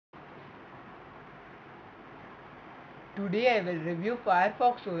Today I will review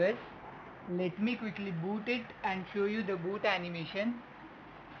Firefox OS. Let me quickly boot it and show you the boot animation.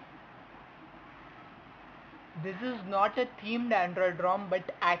 This is not a themed Android ROM but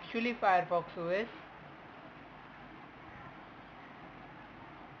actually Firefox OS.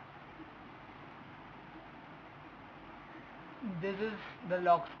 This is the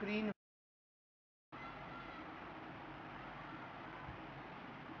lock screen.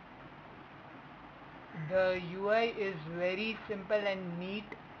 The UI is very simple and neat,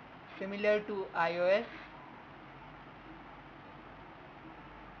 similar to iOS.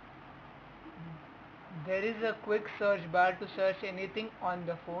 There is a quick search bar to search anything on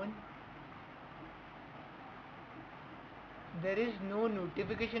the phone. There is no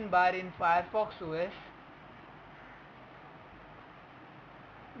notification bar in Firefox OS.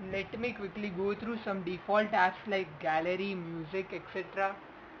 Let me quickly go through some default apps like gallery, music, etc.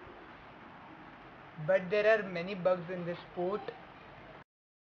 But there are many bugs in this port.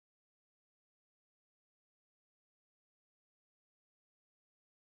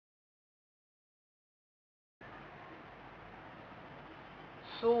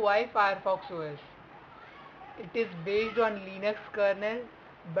 So why Firefox OS? It is based on Linux kernel,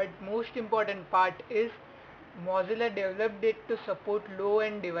 but most important part is Mozilla developed it to support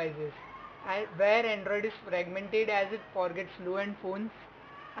low-end devices, and where Android is fragmented as it forgets low-end phones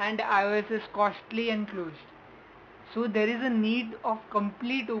and iOS is costly and closed. So there is a need of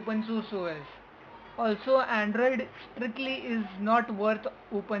complete open source OS. Also, Android strictly is not worth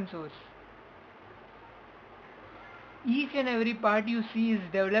open source. Each and every part you see is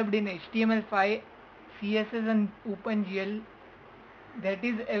developed in HTML5, CSS and OpenGL. That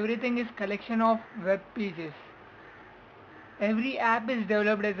is, everything is collection of web pages. Every app is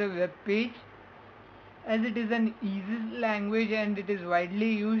developed as a web page. As it is an easy language and it is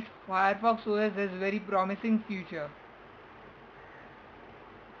widely used, Firefox OS has very promising future.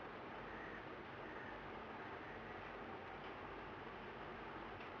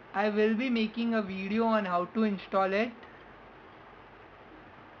 I will be making a video on how to install it.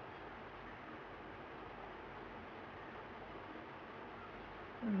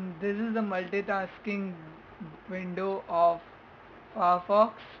 This is the multitasking window of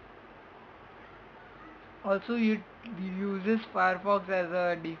Firefox. Also, it uses Firefox as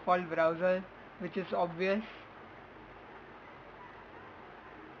a default browser, which is obvious.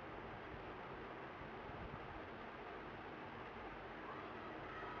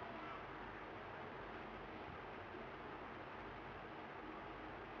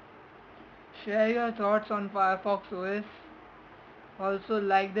 Share your thoughts on Firefox OS. Also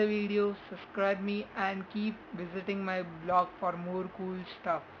like the video, subscribe me and keep visiting my blog for more cool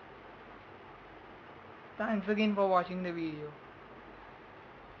stuff. Thanks again for watching the video.